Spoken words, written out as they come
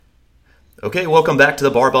Okay, welcome back to the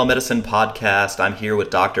Barbell Medicine Podcast. I'm here with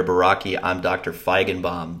Dr. Baraki. I'm Dr.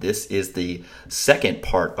 Feigenbaum. This is the second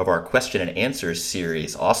part of our question and answers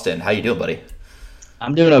series. Austin, how you doing, buddy?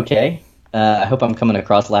 I'm doing okay. I hope I'm coming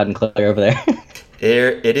across loud and clear over there.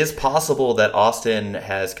 It is possible that Austin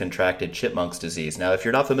has contracted Chipmunk's disease. Now, if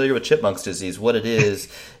you're not familiar with Chipmunk's disease, what it is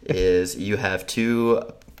you have two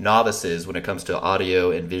novices when it comes to audio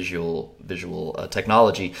and visual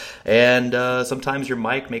technology, and sometimes your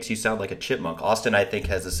mic makes you sound like a chipmunk. Austin, I think,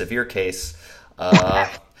 has a severe case.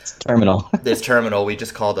 It's terminal. It's terminal. We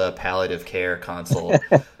just called a palliative care consult,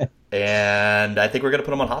 and I think we're going to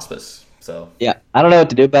put him on hospice. So Yeah, I don't know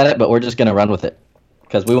what to do about it, but we're just going to run with it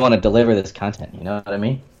because we want to deliver this content. You know what I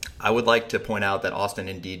mean? I would like to point out that Austin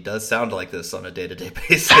indeed does sound like this on a day-to-day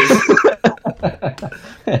basis.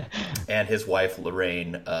 And his wife,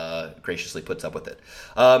 Lorraine, graciously puts up with it.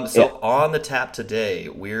 On the tap today,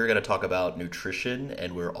 we're going to talk about nutrition,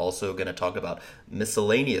 and we're also going to talk about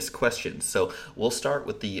miscellaneous questions. So we'll start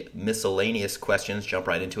with the miscellaneous questions, jump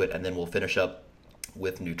right into it, and then we'll finish up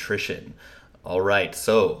with nutrition. All right,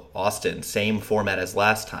 so Austin, same format as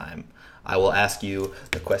last time. I will ask you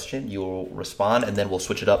the question, you will respond, and then we'll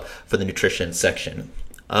switch it up for the nutrition section.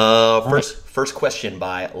 First question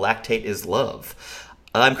by Lactate is Love.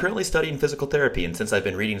 I'm currently studying physical therapy, and since I've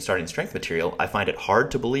been reading starting strength material, I find it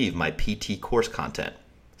hard to believe my PT course content.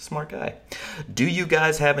 Smart guy. Do you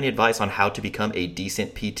guys have any advice on how to become a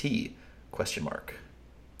decent PT? Question mark.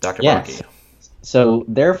 Dr. Yes. Barkey. So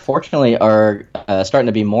there fortunately are starting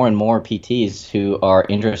to be more and more PTs who are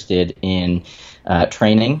interested in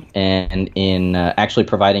training and in actually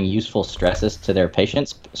providing useful stresses to their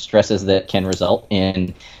patients, stresses that can result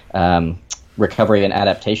in recovery and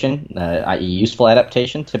adaptation, i.e. useful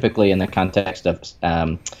adaptation, typically in the context of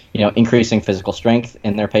increasing physical strength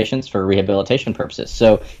in their patients for rehabilitation purposes.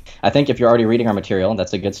 So I think if you're already reading our material,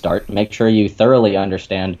 that's a good start. Make sure you thoroughly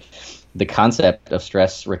understand the concept of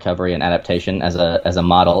stress recovery and adaptation as a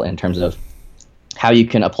model in terms of how you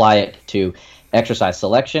can apply it to exercise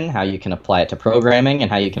selection, how you can apply it to programming,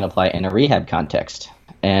 and how you can apply it in a rehab context.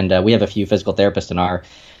 And we have a few physical therapists in our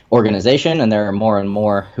organization, and there are more and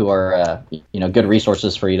more who are good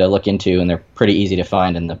resources for you to look into, and they're pretty easy to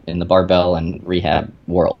find in the barbell and rehab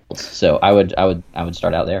worlds. So I would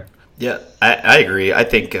start out there. Yeah, I agree. I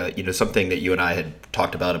think something that you and I had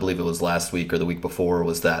talked about, I believe it was last week or the week before,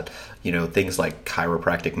 was that things like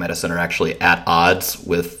chiropractic medicine are actually at odds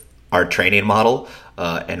with our training model.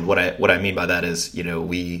 And what I mean by that is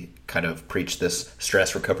we kind of preach this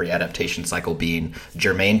stress recovery adaptation cycle being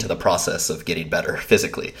germane to the process of getting better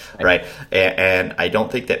physically, right? And I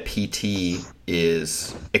don't think that PT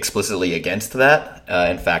is explicitly against that.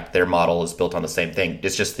 In fact, their model is built on the same thing.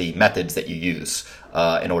 It's just the methods that you use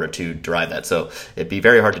in order to derive that. So it'd be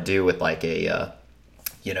very hard to do with like a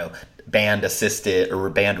band assisted or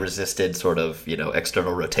band resisted sort of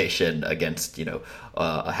external rotation against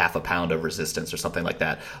a half a pound of resistance or something like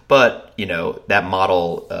that. But that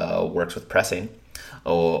model works with pressing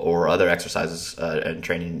or other exercises and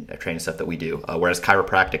training stuff that we do. Whereas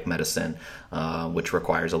chiropractic medicine, which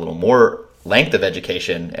requires a little more length of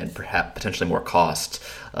education and perhaps potentially more cost,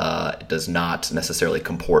 does not necessarily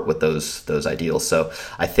comport with those ideals. So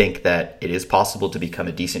I think that it is possible to become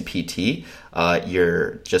a decent PT.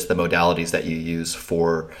 Just the modalities that you use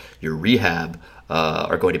for your rehab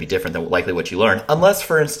are going to be different than likely what you learn,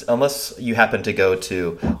 unless you happen to go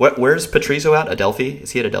to where's Patrizio at? Adelphi? Is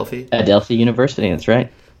he at Adelphi? Adelphi University, that's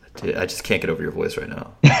right. Dude, I just can't get over your voice right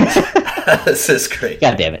now. This is great.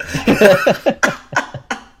 God damn it.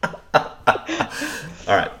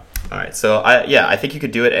 All right. So I think you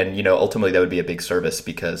could do it, and ultimately that would be a big service,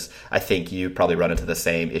 because I think you probably run into the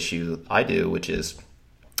same issue I do, which is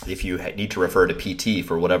if you need to refer to PT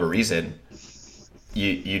for whatever reason,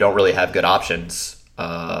 you don't really have good options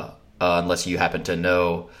unless you happen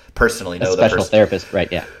to personally know the special therapist,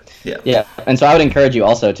 right? Yeah. Yeah. And so I would encourage you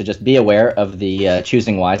also to just be aware of the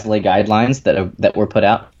Choosing Wisely guidelines that were put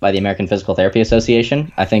out by the American Physical Therapy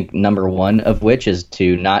Association. I think number one of which is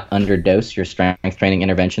to not underdose your strength training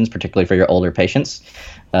interventions, particularly for your older patients.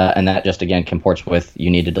 And that just, again, comports with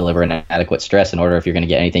you need to deliver an adequate stress in order if you're going to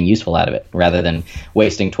get anything useful out of it, rather than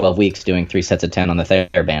wasting 12 weeks doing 3 sets of 10 on the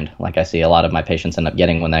TheraBand, like I see a lot of my patients end up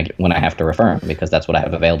getting when I have to refer them, because that's what I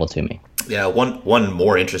have available to me. Yeah, one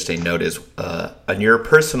more interesting note is on your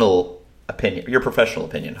personal opinion, your professional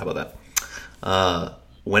opinion, how about that?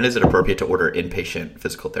 When is it appropriate to order inpatient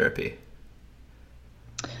physical therapy?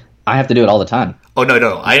 I have to do it all the time. Oh,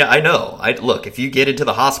 no. I know. Look, if you get into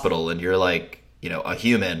the hospital and you're like, a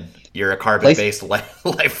human You're a carbon-based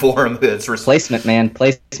life form that's placement, man.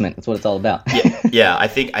 Placement. That's what it's all about. yeah. I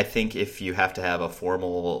think if you have to have a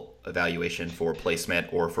formal evaluation for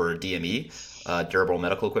placement or for DME, durable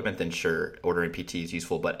medical equipment, then sure, ordering PT is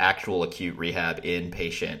useful. But actual acute rehab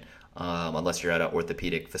inpatient, unless you're at an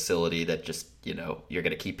orthopedic facility that just you're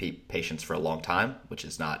going to keep patients for a long time, which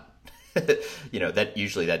is not. That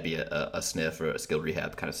usually that'd be a SNF or a skilled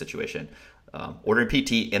rehab kind of situation. Ordering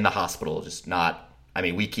PT in the hospital, just not. I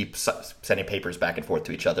mean, we keep sending papers back and forth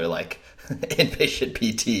to each other like inpatient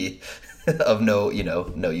PT of no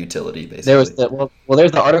utility, basically.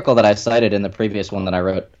 There's the article that I cited in the previous one that I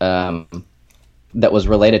wrote that was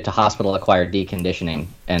related to hospital-acquired deconditioning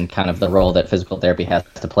and kind of the role that physical therapy has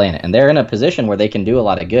to play in it. And they're in a position where they can do a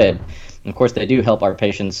lot of good. And of course, they do help our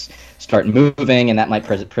patients start moving, and that might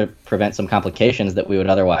prevent some complications that we would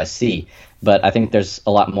otherwise see. But I think there's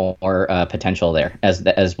a lot more potential there,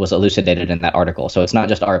 as was elucidated in that article. So it's not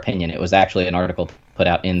just our opinion. It was actually an article put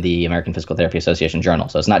out in the American Physical Therapy Association Journal.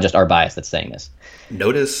 So it's not just our bias that's saying this.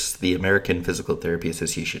 Notice the American Physical Therapy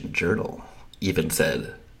Association Journal even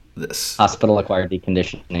said this. Hospital-acquired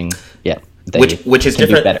deconditioning, yeah. Which is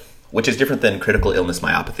different. Which is different than critical illness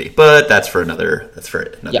myopathy, but that's for another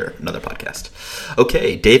podcast.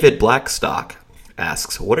 Okay, David Blackstock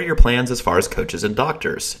asks, what are your plans as far as coaches and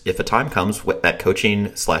doctors? If a time comes that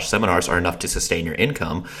coaching/seminars are enough to sustain your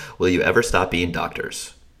income, will you ever stop being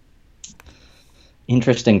doctors?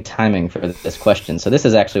 Interesting timing for this question. So this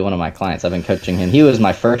is actually one of my clients. I've been coaching him. He was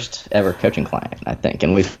my first ever coaching client, I think,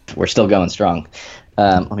 and we're still going strong.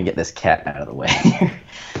 Let me get this cat out of the way.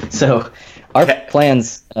 So our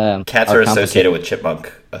plans cats are associated with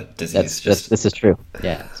chipmunk disease. This is true.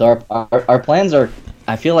 Yeah. So our plans are,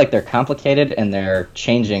 I feel like they're complicated and they're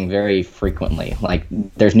changing very frequently. Like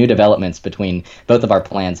there's new developments between both of our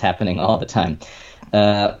plans happening all the time.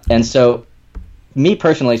 And so me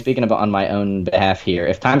personally, speaking about on my own behalf here,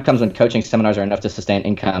 if time comes when coaching seminars are enough to sustain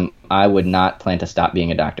income, I would not plan to stop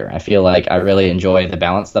being a doctor. I feel like I really enjoy the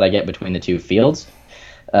balance that I get between the two fields.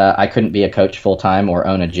 I couldn't be a coach full-time or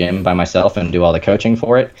own a gym by myself and do all the coaching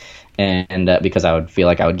for it, and because I would feel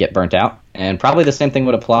like I would get burnt out. And probably the same thing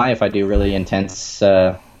would apply if I do really intense,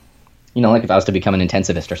 like if I was to become an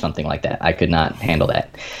intensivist or something like that. I could not handle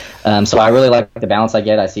that. So I really like the balance I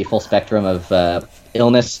get. I see full spectrum of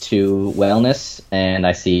illness to wellness, and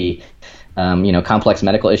I see complex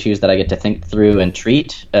medical issues that I get to think through and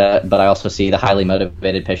treat, but I also see the highly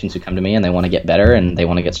motivated patients who come to me and they want to get better and they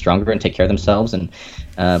want to get stronger and take care of themselves and,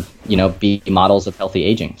 be models of healthy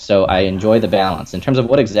aging. So I enjoy the balance. In terms of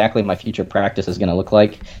what exactly my future practice is going to look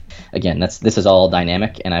like, again, this is all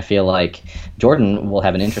dynamic, and I feel like Jordan will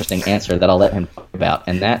have an interesting answer that I'll let him talk about,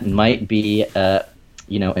 and that might be an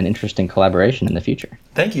interesting collaboration in the future.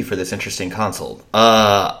 Thank you for this interesting consult.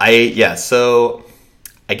 So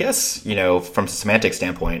I guess, from a semantic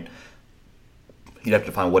standpoint, you'd have to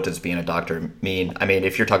define what does being a doctor mean. I mean,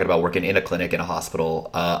 if you're talking about working in a clinic in a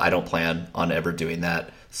hospital, I don't plan on ever doing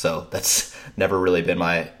that. So that's never really been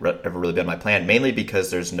my plan, mainly because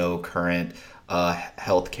there's no current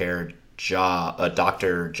healthcare job, a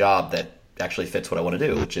doctor job that actually fits what I want to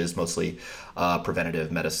do, which is mostly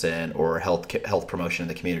preventative medicine or health promotion in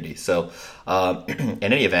the community. So in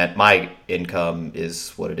any event, my income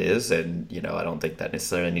is what it is, and I don't think that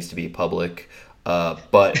necessarily needs to be public.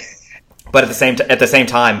 But at the same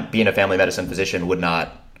time, being a family medicine physician would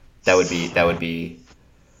be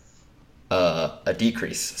a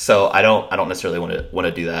decrease. So I don't necessarily want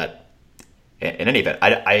to do that. In any event,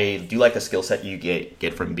 I do like the skill set you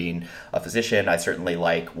get from being a physician. I certainly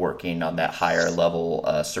like working on that higher level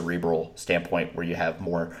cerebral standpoint where you have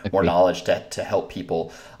more knowledge to help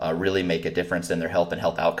people really make a difference in their health and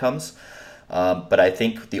health outcomes. But I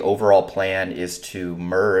think the overall plan is to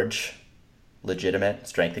merge legitimate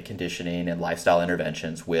strength and conditioning and lifestyle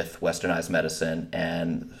interventions with westernized medicine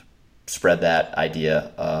and spread that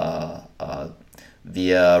idea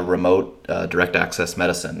via remote direct access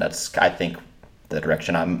medicine. That's, I think, the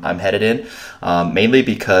direction I'm headed in, mainly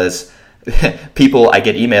because I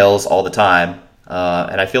get emails all the time,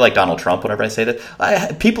 and I feel like Donald Trump whenever I say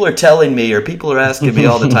that. People are telling me, or people are asking me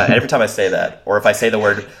all the time. Every time I say that, or if I say the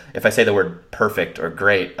word perfect or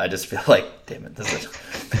great, I just feel like, damn it, this is.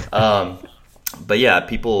 But yeah,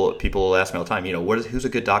 people ask me all the time, who's a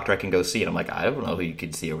good doctor I can go see? And I'm like, I don't know who you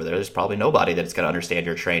could see over there. There's probably nobody that's going to understand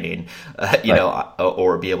your training,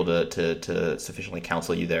 or be able to sufficiently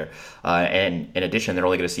counsel you there. And in addition, they're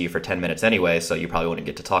only going to see you for 10 minutes anyway, so you probably wouldn't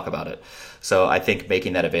get to talk about it. So I think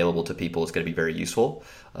making that available to people is going to be very useful.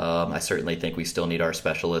 I certainly think we still need our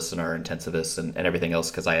specialists and our intensivists and everything else,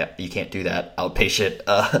 because you can't do that outpatient,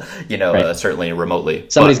 certainly remotely.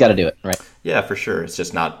 Somebody's got to do it, right? Yeah, for sure. It's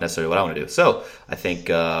just not necessarily what I want to do. So I think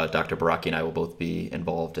Dr. Baraki and I will both be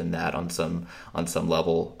involved in that on some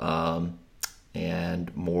level,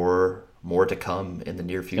 and more to come in the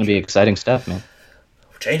near It's gonna be future. exciting stuff, man.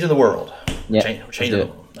 We're changing the world. Yeah, We're let's changing do the it.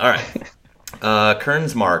 world. All right.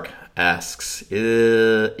 Kearns Mark asks,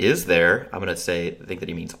 is there, I'm going to say, I think that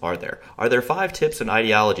he means are there 5 tips and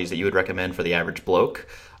ideologies that you would recommend for the average bloke?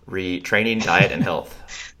 Training, diet, and health.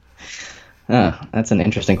 Oh, that's an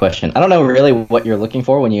interesting question. I don't know really what you're looking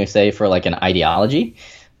for when you say for like an ideology,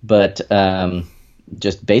 but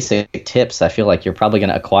just basic tips. I feel like you're probably going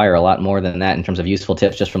to acquire a lot more than that in terms of useful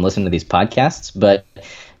tips just from listening to these podcasts. But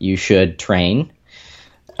you should train.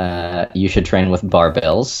 You should train with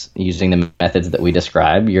barbells using the methods that we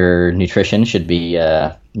describe. Your nutrition should be,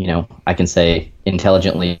 I can say,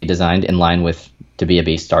 intelligently designed in line with To Be a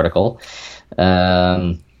Beast article.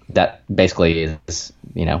 That basically is,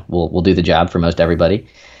 will do the job for most everybody.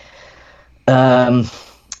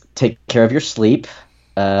 Take care of your sleep.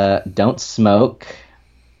 Don't smoke.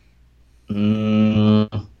 And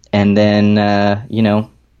then,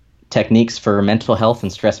 techniques for mental health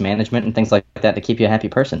and stress management and things like that to keep you a happy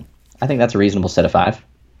person. I think that's a reasonable set of 5.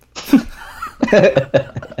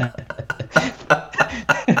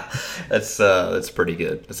 That's pretty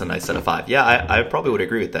good. That's a nice set of 5. Yeah, I probably would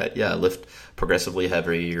agree with that. Yeah, lift progressively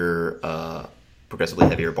heavier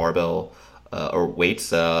barbell or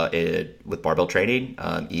weights with barbell training.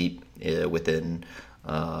 Eat within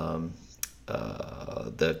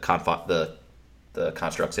the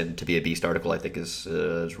constructs in To Be a Beast article. I think is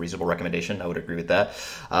a reasonable recommendation. I would agree with that.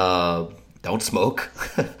 Don't smoke.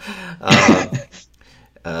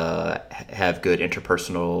 Have good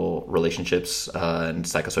interpersonal relationships and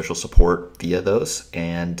psychosocial support via those,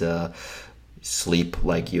 and sleep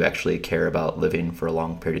like you actually care about living for a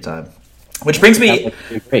long period of time. Which brings me,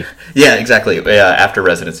 Great. yeah, exactly. Yeah, after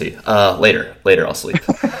residency, later I'll sleep.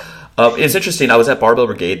 It's interesting. I was at Barbell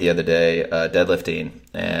Brigade the other day, deadlifting,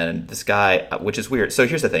 and this guy, which is weird. So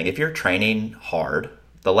here's the thing: if you're training hard,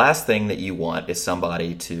 the last thing that you want is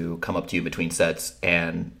somebody to come up to you between sets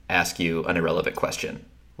and ask you an irrelevant question,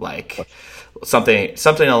 like something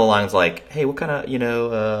along the lines like, "Hey, what kind of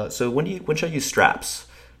so when should I use straps?"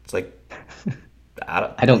 It's like,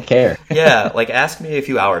 I don't care. yeah, like ask me a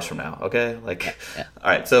few hours from now, okay? Like, Yeah. all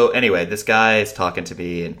right. So anyway, this guy is talking to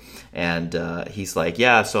me, and he's like,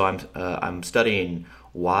 yeah. So I'm studying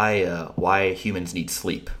why humans need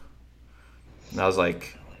sleep. And I was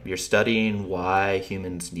like, you're studying why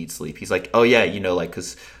humans need sleep? He's like, oh yeah, like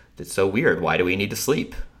because it's so weird. Why do we need to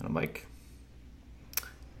sleep? And I'm like,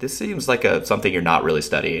 this seems like something you're not really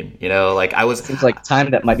studying. Like I was. Seems like time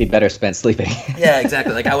that might be better spent sleeping. Yeah,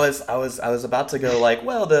 exactly. Like I was about to go like,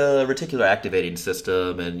 well, the reticular activating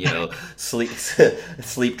system and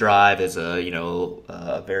sleep drive is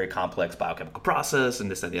a very complex biochemical process and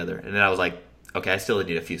this and the other. And then I was like, okay, I still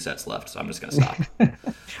need a few sets left, so I'm just gonna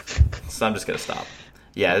stop.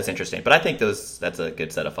 Yeah, that's interesting. But I think that's a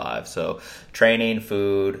good set of 5. So training,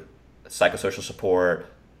 food, psychosocial support,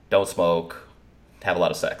 don't smoke, have a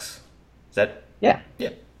lot of sex. Is that? Yeah.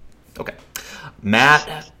 Yeah. Okay.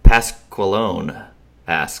 Matt Pasqualone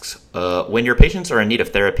asks, when your patients are in need of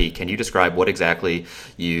therapy, can you describe what exactly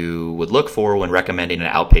you would look for when recommending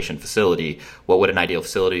an outpatient facility? What would an ideal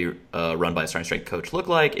facility run by a strength coach look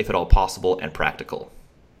like, if at all possible and practical?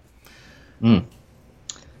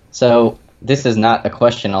 So this is not a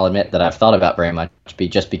question, I'll admit, that I've thought about very much,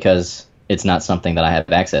 just because it's not something that I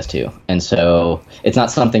have access to. And so it's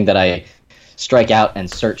not something that I strike out and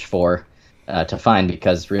search for to find,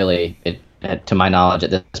 because really, to my knowledge, at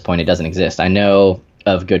this point, it doesn't exist. I know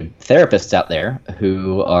of good therapists out there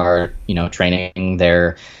who are, training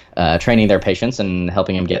their patients and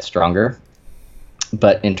helping them get stronger.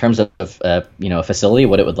 But in terms of a facility,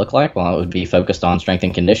 what it would look like, well, it would be focused on strength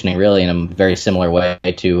and conditioning, really, in a very similar way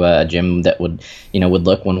to a gym that would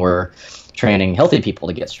look when we're training healthy people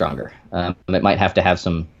to get stronger. It might have to have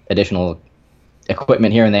some additional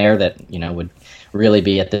equipment here and there that would really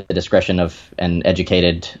be at the discretion of an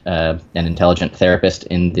educated and intelligent therapist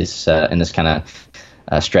in this kind of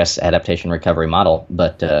stress adaptation recovery model.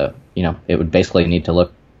 But it would basically need to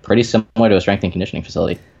look pretty similar to a strength and conditioning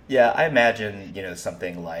facility. Yeah, I imagine,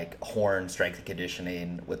 something like Horn strength and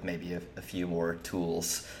conditioning with maybe a few more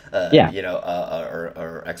tools,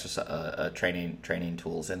 or exercise, training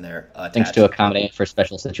tools in there. Things to accommodate for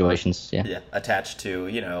special situations. Yeah. Yeah, attached to,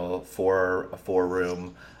 a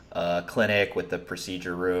 4-room clinic with the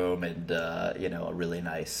procedure room and, a really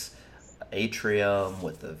nice atrium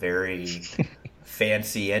with a very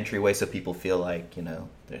fancy entryway so people feel like, you're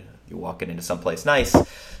walking into someplace nice.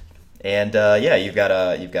 And you've got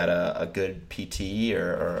a good PT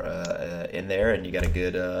or in there, and you got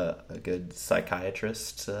a good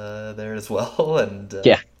psychiatrist there as well, and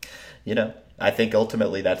Yeah. I think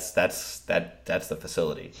ultimately that's the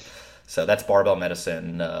facility. So that's Barbell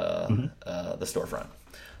Medicine, the storefront.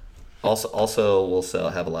 Also, we'll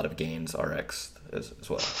have a lot of Gains RX as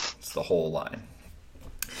well. It's the whole line.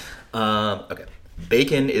 Okay.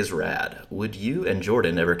 Bacon is rad. Would you and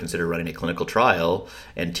Jordan ever consider running a clinical trial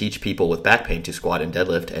and teach people with back pain to squat and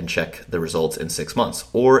deadlift and check the results in 6 months?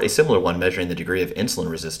 Or a similar one measuring the degree of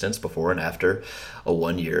insulin resistance before and after a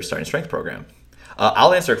 1-year starting strength program?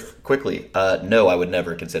 I'll answer quickly. No, I would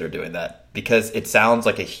never consider doing that because it sounds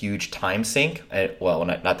like a huge time sink. Well,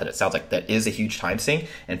 not that it sounds like that is a huge time sink.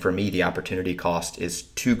 And for me, the opportunity cost is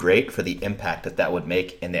too great for the impact that would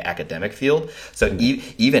make in the academic field. So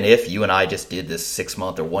even if you and I just did this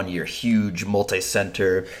 6-month or 1-year huge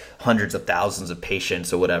multi-center, hundreds of thousands of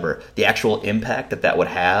patients or whatever, the actual impact that would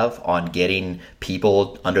have on getting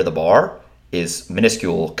people under the bar is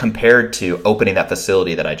minuscule compared to opening that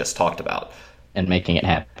facility that I just talked about. And making it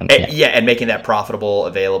happen. And making that profitable,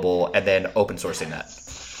 available, and then open sourcing that.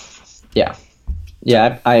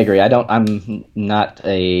 Yeah, I agree. I'm not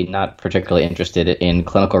particularly interested in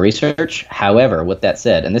clinical research. However, with that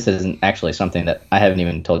said, and this isn't actually something that I haven't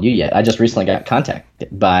even told you yet, I just recently got contacted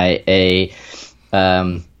by a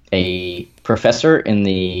professor in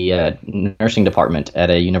the nursing department at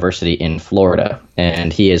a university in Florida,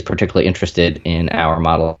 and he is particularly interested in our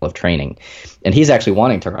model of training. And he's actually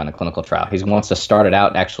wanting to run a clinical trial. He wants to start it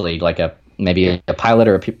out actually like maybe a pilot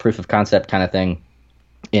or a proof of concept kind of thing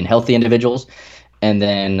in healthy individuals, and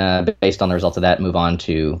then based on the results of that, move on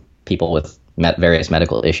to people with various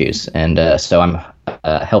medical issues. And so I'm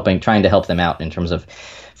trying to help them out in terms of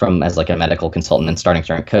as like a medical consultant and starting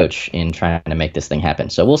strength coach in trying to make this thing happen.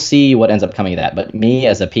 So we'll see what ends up coming of that. But me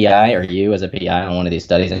as a PI or you as a PI on one of these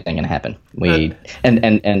studies, it ain't going to happen.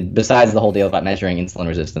 And besides the whole deal about measuring insulin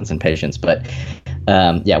resistance in patients, but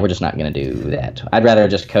we're just not going to do that. I'd rather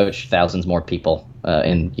just coach thousands more people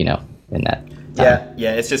in that. Yeah.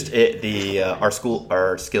 It's just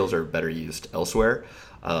our skills are better used elsewhere.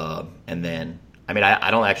 And then, I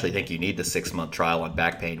don't actually think you need the 6-month trial on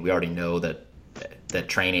back pain. We already know that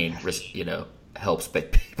training, helps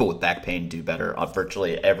people with back pain do better on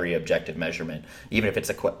virtually every objective measurement, even if it's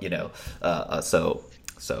and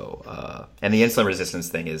the insulin resistance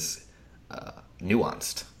thing is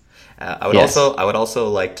nuanced. I would also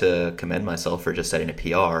like to commend myself for just setting a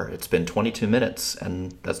PR. It's been 22 minutes,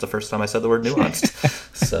 and that's the first time I said the word nuanced.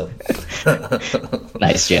 So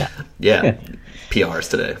nice, yeah. Yeah, PRs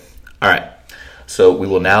today. All right. So we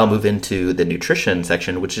will now move into the nutrition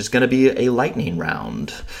section, which is going to be a lightning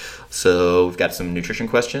round. So we've got some nutrition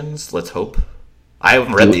questions. Let's hope. I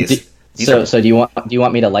haven't read these. So do you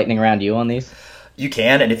want me to lightning round you on these? You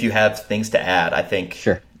can, and if you have things to add, I think.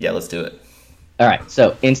 Sure. Yeah, let's do it. All right.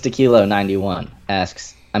 So InstaKilo91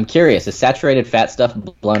 asks, I'm curious, is saturated fat stuff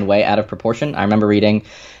blown way out of proportion? I remember reading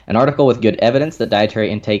an article with good evidence that dietary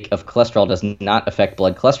intake of cholesterol does not affect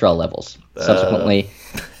blood cholesterol levels. Subsequently,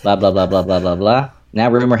 blah, blah, blah, blah, blah, blah, blah. Now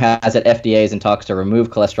rumor has it FDA is in talks to remove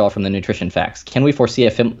cholesterol from the nutrition facts. Can we foresee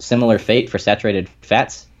a similar fate for saturated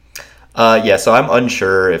fats? So I'm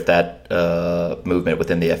unsure if that movement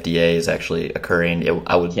within the FDA is actually occurring.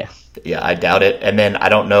 I doubt it. And then I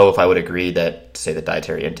don't know if I would agree that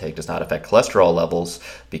dietary intake does not affect cholesterol levels,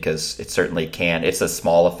 because it certainly can. It's a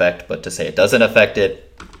small effect, but to say it doesn't affect it,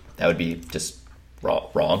 that would be just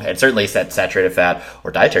wrong. And certainly that saturated fat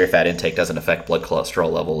or dietary fat intake doesn't affect blood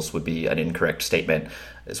cholesterol levels would be an incorrect statement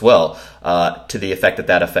as well. To the effect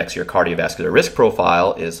that affects your cardiovascular risk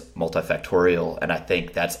profile is multifactorial, and I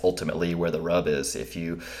think that's ultimately where the rub is. If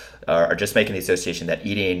you are just making the association that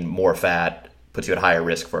eating more fat puts you at higher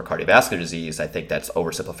risk for cardiovascular disease, I think that's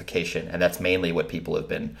oversimplification, and that's mainly what people have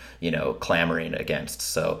been, clamoring against.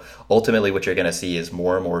 So ultimately, what you're going to see is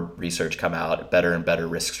more and more research come out, better and better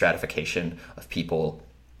risk stratification of people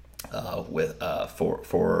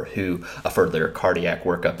for who a further cardiac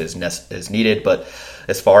workup is needed. But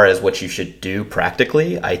as far as what you should do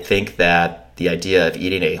practically, I think that the idea of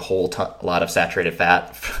eating a lot of saturated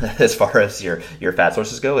fat, as far as your fat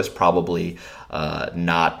sources go, is probably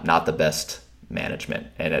not the best management.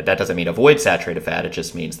 And that doesn't mean avoid saturated fat. It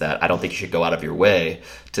just means that I don't think you should go out of your way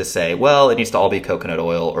to say, well, it needs to all be coconut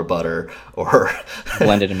oil or butter or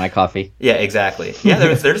blended in my coffee. Yeah, exactly.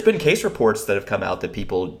 Yeah, there's been case reports that have come out that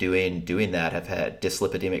people doing that have had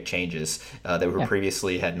dyslipidemic changes that were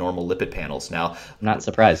previously had normal lipid panels. Now, I'm not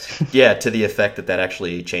surprised. Yeah, to the effect that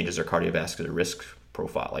actually changes their cardiovascular risk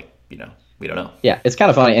profile. We don't know. Yeah, it's kind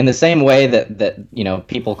of funny. In the same way that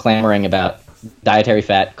people clamoring about dietary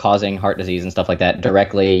fat causing heart disease and stuff like that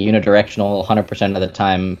directly, unidirectional, 100% of the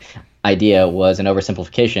time idea was an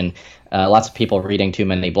oversimplification. Lots of people reading too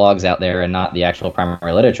many blogs out there and not the actual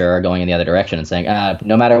primary literature are going in the other direction and saying,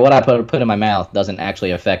 no matter what I put in my mouth doesn't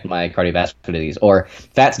actually affect my cardiovascular disease. Or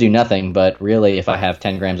fats do nothing, but really if I have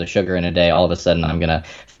 10 grams of sugar in a day, all of a sudden I'm going to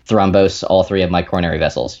thrombose all 3 of my coronary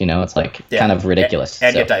vessels. It's like kind of ridiculous.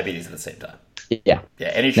 And get diabetes at the same time. Yeah. Yeah,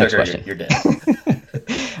 any sugar, you're dead.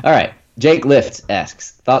 All right. Jake Lift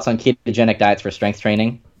asks, thoughts on ketogenic diets for strength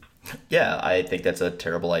training? Yeah, I think that's a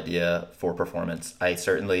terrible idea for performance. I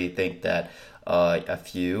certainly think that a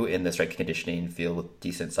few in the strength conditioning field with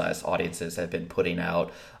decent-sized audiences have been putting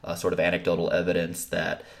out sort of anecdotal evidence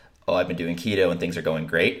that, I've been doing keto and things are going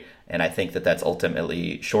great. And I think that that's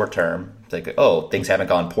ultimately short-term. Like, things haven't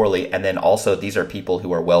gone poorly. And then also these are people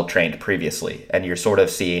who are well-trained previously. And you're sort of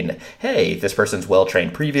seeing, hey, this person's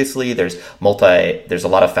well-trained previously. There's a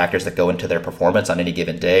lot of factors that go into their performance on any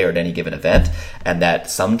given day or at any given event. And that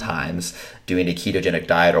sometimes doing a ketogenic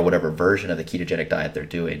diet or whatever version of the ketogenic diet they're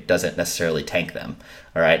doing doesn't necessarily tank them.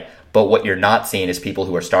 All right. But what you're not seeing is people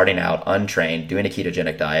who are starting out untrained, doing a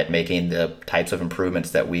ketogenic diet, making the types of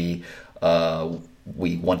improvements that we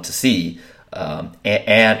want to see,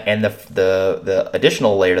 and the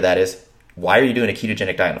additional layer to that is, why are you doing a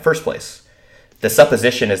ketogenic diet in the first place? The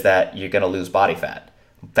supposition is that you're going to lose body fat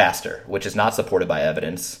faster, which is not supported by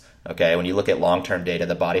evidence. Okay, when you look at long-term data,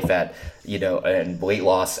 the body fat, and weight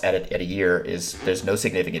loss at a year there's no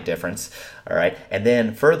significant difference. All right, and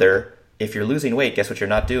then further, if you're losing weight, guess what you're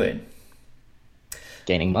not doing?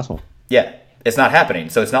 Gaining muscle. Yeah, it's not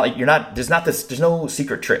happening. So it's not like there's no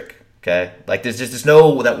secret trick. Okay, like there's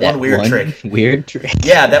no that one weird trick. Weird trick.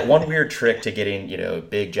 Yeah, that one weird trick to getting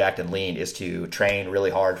big, jacked, and lean is to train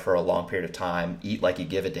really hard for a long period of time, eat like you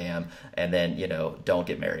give a damn, and then don't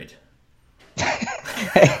get married.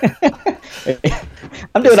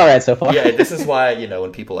 I'm doing all right so far. Yeah, this is why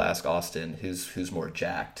when people ask Austin who's more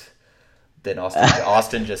jacked, then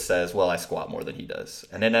Austin just says, "Well, I squat more than he does,"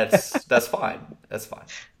 and then that's fine. That's fine.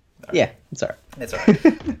 Right. Yeah, it's all right. It's all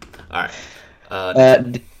right. All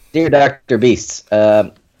right. Dear Dr. Beasts,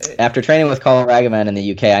 after training with Colin Ragavan in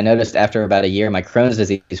the UK, I noticed after about a year my Crohn's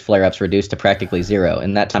disease flare-ups reduced to practically zero.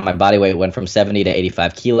 In that time, my body weight went from 70 to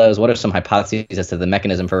 85 kilos. What are some hypotheses as to the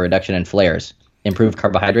mechanism for reduction in flares? Improved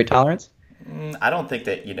carbohydrate tolerance? I don't think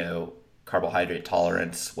that, carbohydrate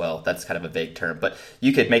tolerance, well, that's kind of a vague term, but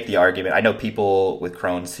you could make the argument. I know people with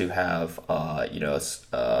Crohn's who have,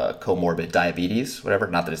 comorbid diabetes, whatever.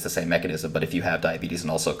 Not that it's the same mechanism, but if you have diabetes and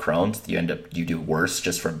also Crohn's, you do worse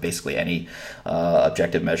just from basically any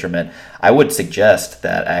objective measurement. I would suggest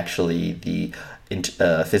that actually the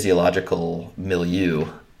physiological milieu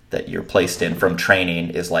that you're placed in from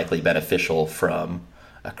training is likely beneficial from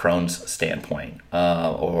a Crohn's standpoint,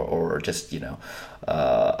 or just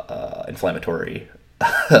inflammatory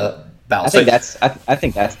bowel. I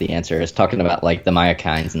think that's the answer. Is talking about like the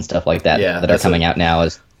myokines and stuff like that that are coming out now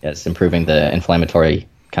as improving the inflammatory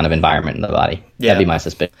kind of environment in the body. Yeah. That'd be my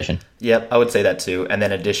suspicion. Yep, I would say that too. And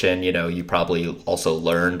then in addition, you probably also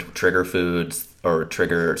learned trigger foods or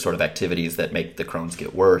trigger sort of activities that make the Crohn's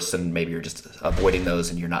get worse, and maybe you're just avoiding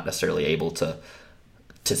those and you're not necessarily able to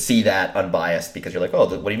see that unbiased because you're like, what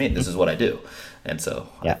do you mean? This is what I do. And so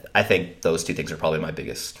I think those two things are probably my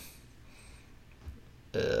biggest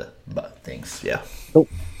things. Yeah. Cool.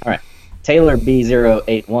 All right. Taylor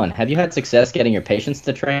B081. Have you had success getting your patients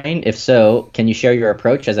to train? If so, can you share your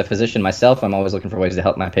approach? As a physician myself, I'm always looking for ways to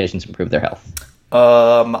help my patients improve their health.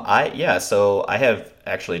 So I have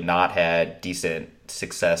actually not had decent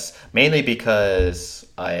success, mainly because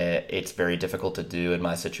it's very difficult to do in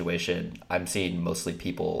my situation. I'm seeing mostly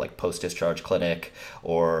people like post-discharge clinic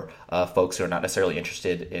or folks who are not necessarily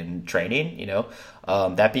interested in training.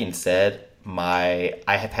 That being said, I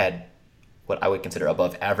have had what I would consider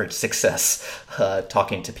above average success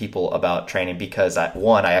talking to people about training because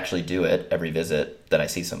I actually do it every visit that I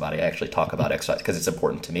see somebody. I actually talk about exercise because it's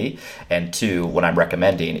important to me, and two, what I'm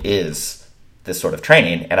recommending is this sort of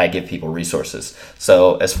training, and I give people resources.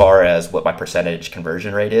 So as far as what my percentage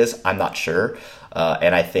conversion rate is, I'm not sure.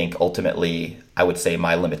 And I think ultimately I would say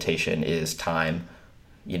my limitation is time,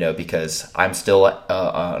 because I'm still,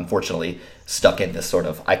 unfortunately, stuck in this sort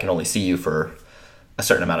of, I can only see you for a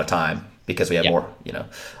certain amount of time because we have more,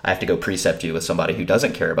 I have to go precept you with somebody who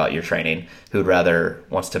doesn't care about your training, who'd rather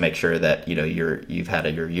wants to make sure that, you've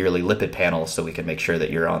had your yearly lipid panel so we can make sure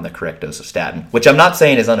that you're on the correct dose of statin, which I'm not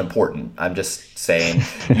saying is unimportant. I'm just saying,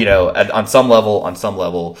 on some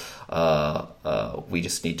level, we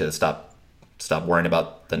just need to stop stop worrying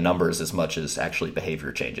about the numbers as much as actually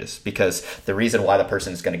behavior changes. Because the reason why the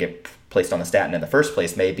person is going to get placed on the statin in the first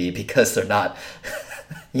place may be because they're not,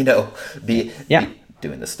 be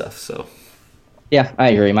doing this stuff. So. Yeah, I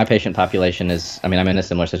agree. My patient population is, I'm in a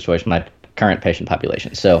similar situation, my current patient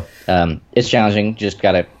population. So it's challenging. Just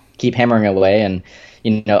got to keep hammering away. And,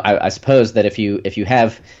 I suppose that if you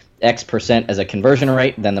have X% as a conversion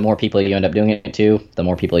rate, then the more people you end up doing it to, the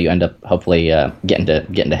more people you end up hopefully getting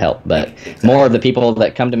to help. But exactly. More of the people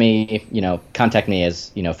that come to me, contact me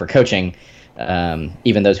as, for coaching,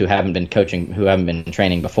 even those who haven't been coaching, who haven't been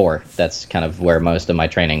training before, that's kind of where most of my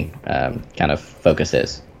training kind of focus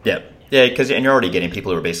is. Yeah. Yeah, because you're already getting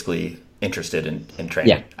people who are basically interested in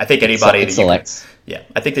training. Yeah. I think anybody that selects.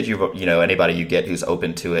 I think that anybody you get who's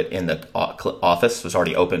open to it in the office was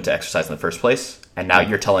already open to exercise in the first place, and now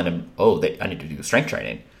you're telling them, I need to do strength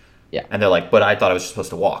training. Yeah. And they're like, but I thought I was supposed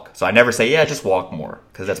to walk. So I never say, just walk more,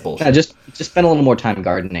 because that's bullshit. No, just spend a little more time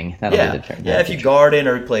gardening. That'll be the training. Yeah, if you garden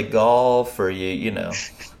or play golf or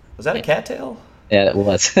was that a cattail? Yeah, it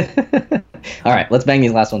was. All right, let's bang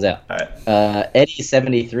these last ones out. All right.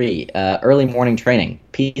 Eddie73, early morning training,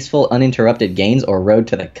 peaceful, uninterrupted gains, or road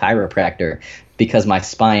to the chiropractor because my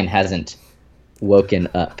spine hasn't woken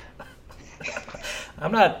up.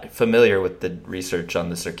 I'm not familiar with the research on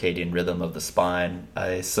the circadian rhythm of the spine.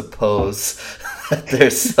 I suppose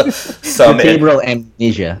there's some vertebral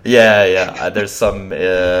amnesia. Yeah. There's some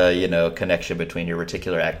connection between your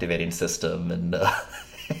reticular activating system and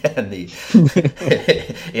the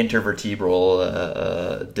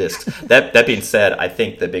intervertebral discs. That being said, I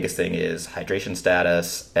think the biggest thing is hydration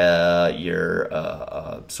status, your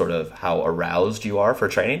sort of how aroused you are for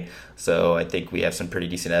training. So I think we have some pretty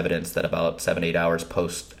decent evidence that about 7-8 hours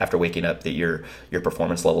after waking up that your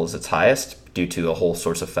performance level is its highest due to a whole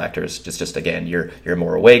source of factors. Just again, you're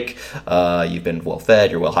more awake, you've been well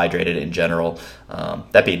fed, you're well hydrated in general.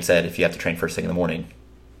 That being said, if you have to train first thing in the morning,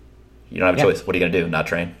 you don't have a choice. What are you going to do? Not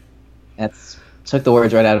train? Took the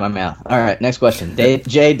words right out of my mouth. All right, next question.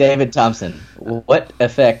 J. David Thompson. What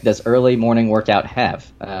effect does early morning workout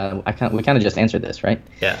have? We kind of just answered this, right?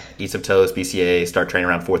 Yeah. Eat some toast, BCA, start training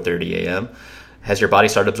around 4:30 a.m. Has your body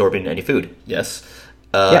started absorbing any food? Yes.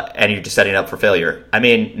 And you're just setting up for failure.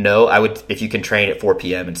 No, I would, if you can train at 4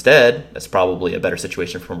 p.m. instead, that's probably a better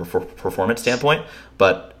situation from a performance standpoint,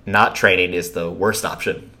 but not training is the worst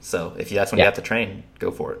option. So if that's when you have to train,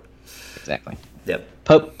 go for it. Exactly. Yep.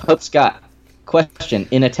 Pope Scott. Question.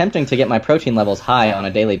 In attempting to get my protein levels high on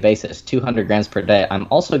a daily basis, 200 grams per day, I'm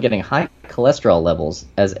also getting high cholesterol levels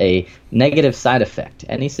as a negative side effect.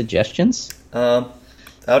 Any suggestions?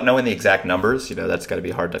 Without knowing the exact numbers, that's got to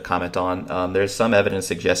be hard to comment on. There's some evidence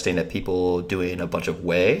suggesting that people doing a bunch of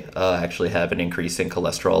whey actually have an increase in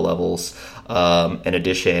cholesterol levels. In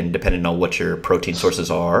addition, depending on what your protein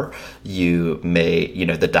sources are, you may,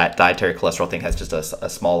 the dietary cholesterol thing has just a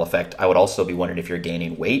small effect. I would also be wondering if you're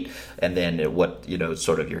gaining weight, and then what,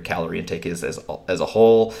 sort of your calorie intake is as a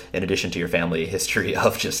whole, in addition to your family history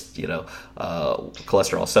of just,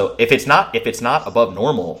 cholesterol. So if it's not above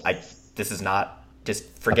normal, this is not. Just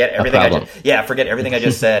forget everything. Forget everything I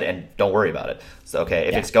just said and don't worry about it. So,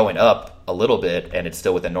 if it's going up a little bit and it's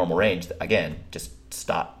still within normal range, again, just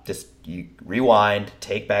stop. Just you rewind,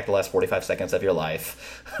 take back the last 45 seconds of your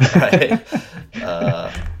life. Right?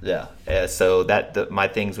 So my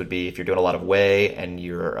things would be if you're doing a lot of whey and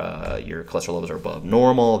your cholesterol levels are above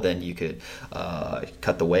normal, then you could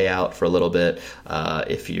cut the whey out for a little bit.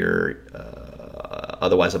 If you're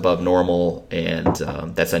otherwise above normal, and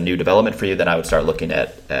that's a new development for you, then I would start looking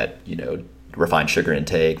at refined sugar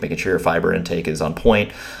intake, making sure your fiber intake is on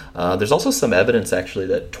point. There's also some evidence actually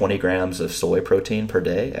that 20 grams of soy protein per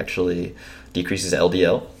day actually decreases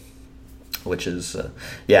LDL, which is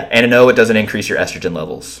and no, it doesn't increase your estrogen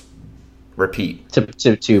levels. Repeat.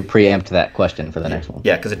 To preempt that question for the next one.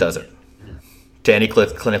 Yeah, because it doesn't. To any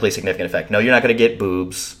clinically significant effect. No, you're not going to get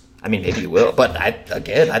boobs. Maybe you will, but I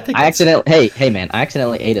think I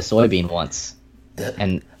accidentally ate a soybean once,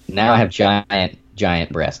 and now I have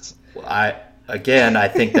giant breasts. I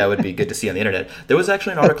think that would be good to see on the internet. There was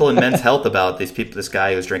actually an article in Men's Health about this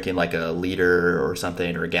guy who was drinking like a liter or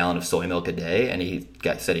something or a gallon of soy milk a day, and he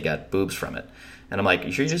said he got boobs from it. And I'm like,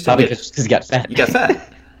 you sure you just probably because he got fat? You got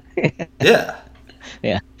fat. Yeah.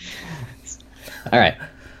 Yeah. All right.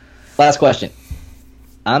 Last question.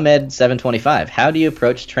 Ahmed725. How do you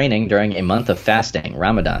approach training during a month of fasting,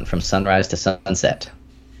 Ramadan, from sunrise to sunset?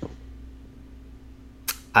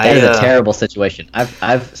 That is a terrible situation.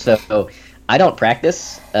 I don't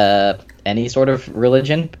practice any sort of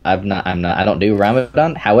religion. I don't do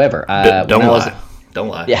Ramadan. However, don't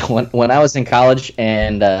lie. Yeah, when I was in college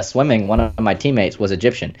and swimming, one of my teammates was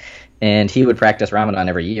Egyptian, and he would practice Ramadan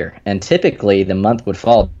every year. And typically the month would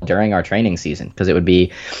fall during our training season because it would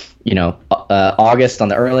be, August on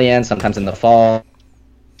the early end, sometimes in the fall.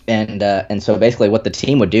 And so basically what the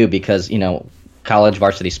team would do, because, college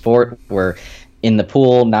varsity sport, we're in the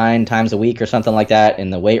pool 9 times a week or something like that, in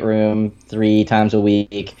the weight room 3 times a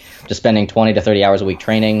week, just spending 20 to 30 hours a week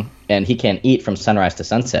training, and he can't eat from sunrise to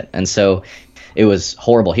sunset. And so it was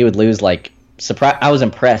horrible. He would lose I was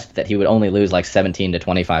impressed that he would only lose 17 to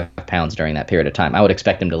 25 pounds during that period of time. I would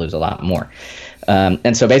expect him to lose a lot more.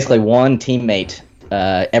 And so basically one teammate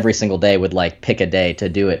every single day would pick a day to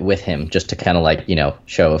do it with him, just to kind of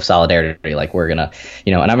show of solidarity. We're going to,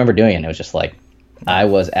 and I remember doing it, and it was just I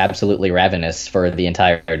was absolutely ravenous for the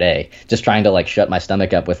entire day, just trying to shut my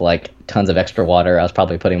stomach up with tons of extra water. I was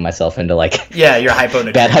probably putting myself into yeah, your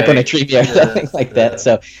hyponatremia, bad hyponatremia or something like that.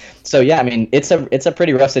 So yeah, I mean, it's a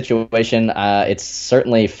pretty rough situation. It's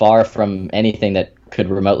certainly far from anything that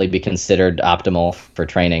could remotely be considered optimal for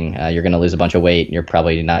training. You're going to lose a bunch of weight. You're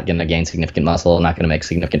probably not going to gain significant muscle, not going to make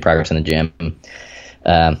significant progress in the gym.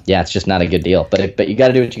 Yeah, it's just not a good deal. But you got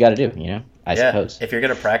to do what you got to do, I suppose. If you're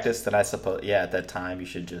going to practice, then I suppose, at that time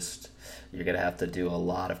you're going to have to do a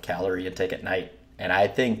lot of calorie intake at night. And I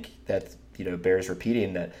think that, bears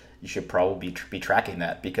repeating that you should probably be tracking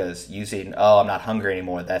that, because using, I'm not hungry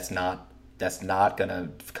anymore, that's not going to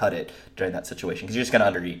cut it during that situation, because you're just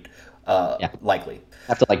going to undereat, likely.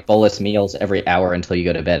 Have to bolus meals every hour until you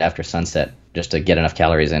go to bed after sunset, just to get enough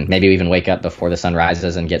calories in. Maybe even wake up before the sun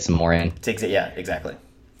rises and get some more in. Yeah, exactly.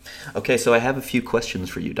 Okay, so I have a few questions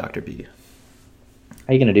for you, Dr. B. How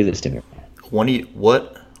are you going to do this to me?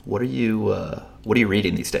 What are you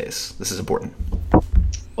reading these days? This is important.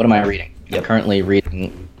 What am I reading? Yep. I'm currently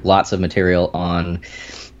reading lots of material on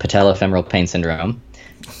patellofemoral pain syndrome,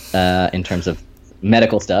 in terms of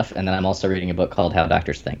medical stuff, and then I'm also reading a book called How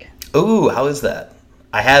Doctors Think. Ooh, how is that?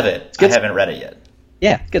 I haven't read it yet.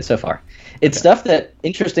 Yeah, it's good so far. It's stuff that,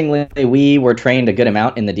 interestingly, we were trained a good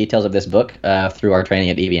amount in the details of this book through our training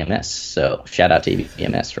at EVMS. So shout out to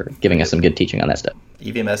EVMS for giving us some good teaching on that stuff.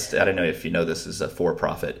 EVMS, I don't know if you know, this is a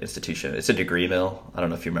for-profit institution. It's a degree mill. I don't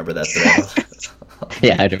know if you remember that.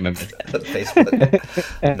 Yeah, I do remember that.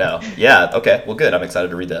 Facebook. No. Yeah, okay. Well, good. I'm excited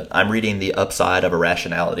to read that. I'm reading The Upside of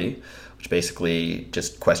Irrationality, which basically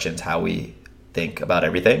just questions how we think about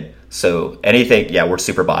everything. So anything, we're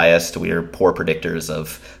super biased. We are poor predictors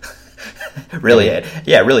of really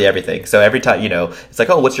everything. So every time, it's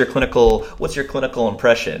what's your clinical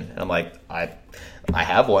impression? And I'm like, I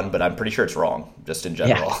have one, but I'm pretty sure it's wrong, just in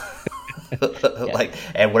general. Yeah.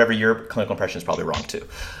 And whatever your clinical impression is probably wrong too.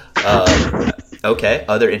 Okay.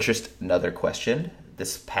 Another question.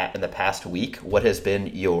 In the past week, what has been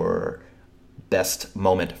your best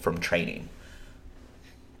moment from training?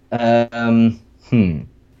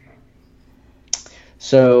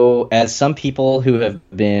 So, as some people who have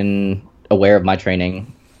been aware of my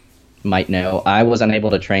training might know, I was unable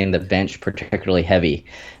to train the bench particularly heavy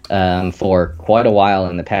for quite a while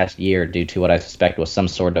in the past year due to what I suspect was some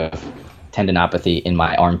sort of tendinopathy in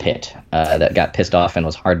my armpit that got pissed off and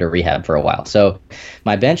was hard to rehab for a while. So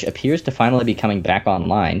my bench appears to finally be coming back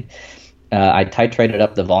online. I titrated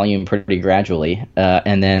up the volume pretty gradually,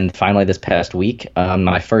 and then finally this past week,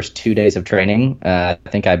 my first 2 days of training, I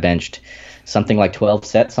think I benched something like 12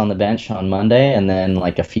 sets on the bench on Monday, and then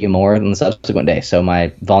a few more on the subsequent day. So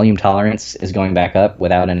my volume tolerance is going back up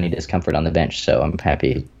without any discomfort on the bench, so I'm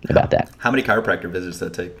happy about that. How many chiropractor visits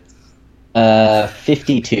did that take?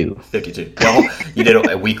 52. 52. You did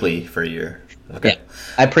it weekly for a year. Okay. Yeah.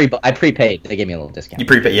 I prepaid. They gave me a little discount. You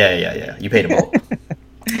prepaid? Yeah. You paid them all.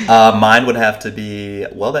 Mine would have to be,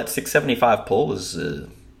 that 675 pull was...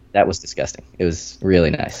 That was disgusting. It was really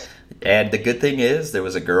nice. And the good thing is, there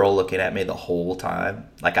was a girl looking at me the whole time.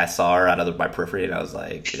 I saw her out of my periphery, and I was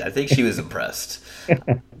like, I think she was impressed.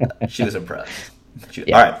 She was impressed.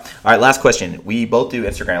 Yeah. All right, last question. We both do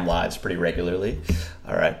Instagram Lives pretty regularly.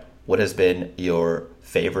 All right. What has been your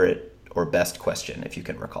favorite or best question, if you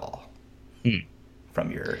can recall,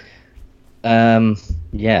 from your...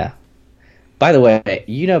 Yeah. By the way,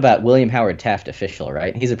 you know about William Howard Taft Official,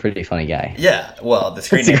 right? He's a pretty funny guy. Yeah, well, the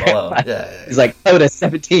screen name alone. Yeah. He's like, Oda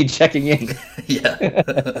 17 checking in. Yeah.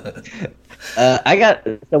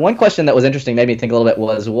 The one question that was interesting, made me think a little bit,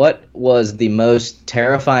 was what was the most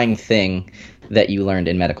terrifying thing that you learned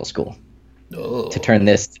in medical school? Oh. To turn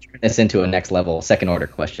this into a next level, second order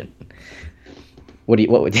question. What do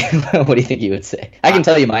you think you would say? I can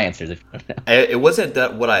tell you my answers if you want to know. It wasn't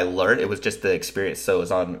what I learned. It was just the experience. So it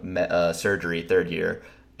was on surgery third year,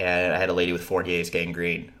 and I had a lady with Fournier's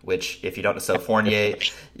gangrene, which if you don't know, so Fournier,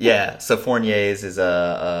 yeah, so Fournier's is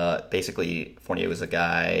basically Fournier was a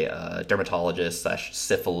guy, dermatologist slash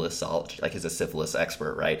syphilisologist, like he's a syphilis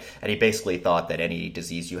expert, right? And he basically thought that any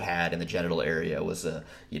disease you had in the genital area was a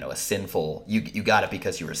sinful, you got it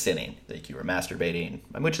because you were sinning, like you were masturbating,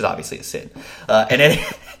 which is obviously a sin. In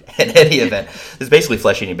any event, it's basically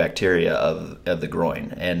flesh-eating bacteria of the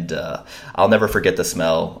groin, and I'll never forget the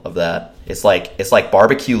smell of that. It's like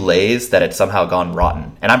barbecue Lays that had somehow gone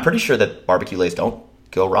rotten, and I'm pretty sure that barbecue Lays don't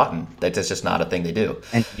go rotten. That's just not a thing they do.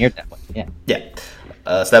 Engineered that way, yeah. Yeah.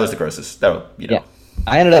 So that was the grossest. Yeah.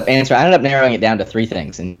 I ended up narrowing it down to 3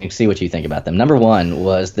 things, and you see what you think about them. Number 1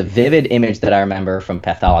 was the vivid image that I remember from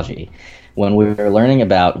pathology when we were learning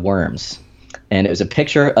about worms. And it was a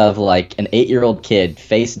picture of like an 8-year-old kid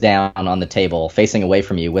face down on the table, facing away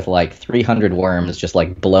from you with like 300 worms just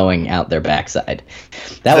like blowing out their backside.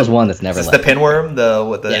 That was one that's never left. The pinworm?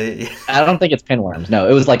 I don't think it's pinworms. No,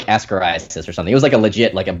 it was like ascariasis or something. It was like a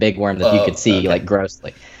legit, like a big worm that you could see like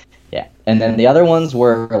grossly. Yeah. And then the other ones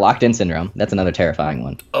were locked-in syndrome. That's another terrifying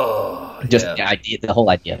one. Oh, just yeah. The whole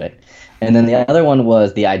idea of it. And then the other one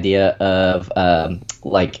was the idea of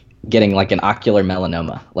like getting like an ocular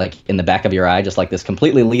melanoma, like in the back of your eye, just like this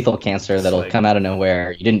completely lethal cancer that'll come out of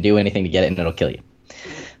nowhere. You didn't do anything to get it, and it'll kill you.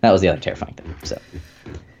 That was the other terrifying thing. So,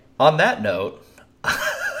 on that note,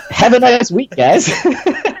 have a nice week, guys.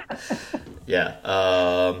 Yeah.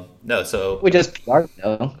 No. So we just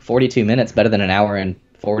 42 minutes, better than an hour and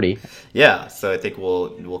 40. Yeah, so I think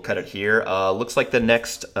we'll cut it here. Looks like the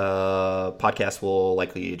next podcast will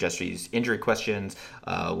likely address these injury questions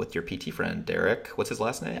with your PT friend, Derek. What's his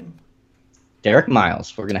last name? Derek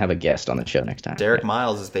Miles. We're going to have a guest on the show next time. Derek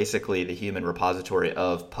Miles is basically the human repository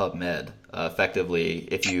of PubMed. Effectively,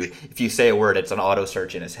 if you say a word, it's an auto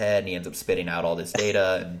search in his head, and he ends up spitting out all this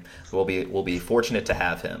data, and we'll be fortunate to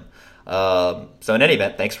have him. So in any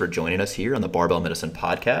event, thanks for joining us here on the Barbell Medicine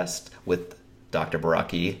Podcast with Dr.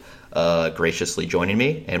 Baraki graciously joining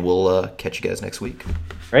me, and we'll catch you guys next week.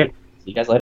 Great. See you guys later.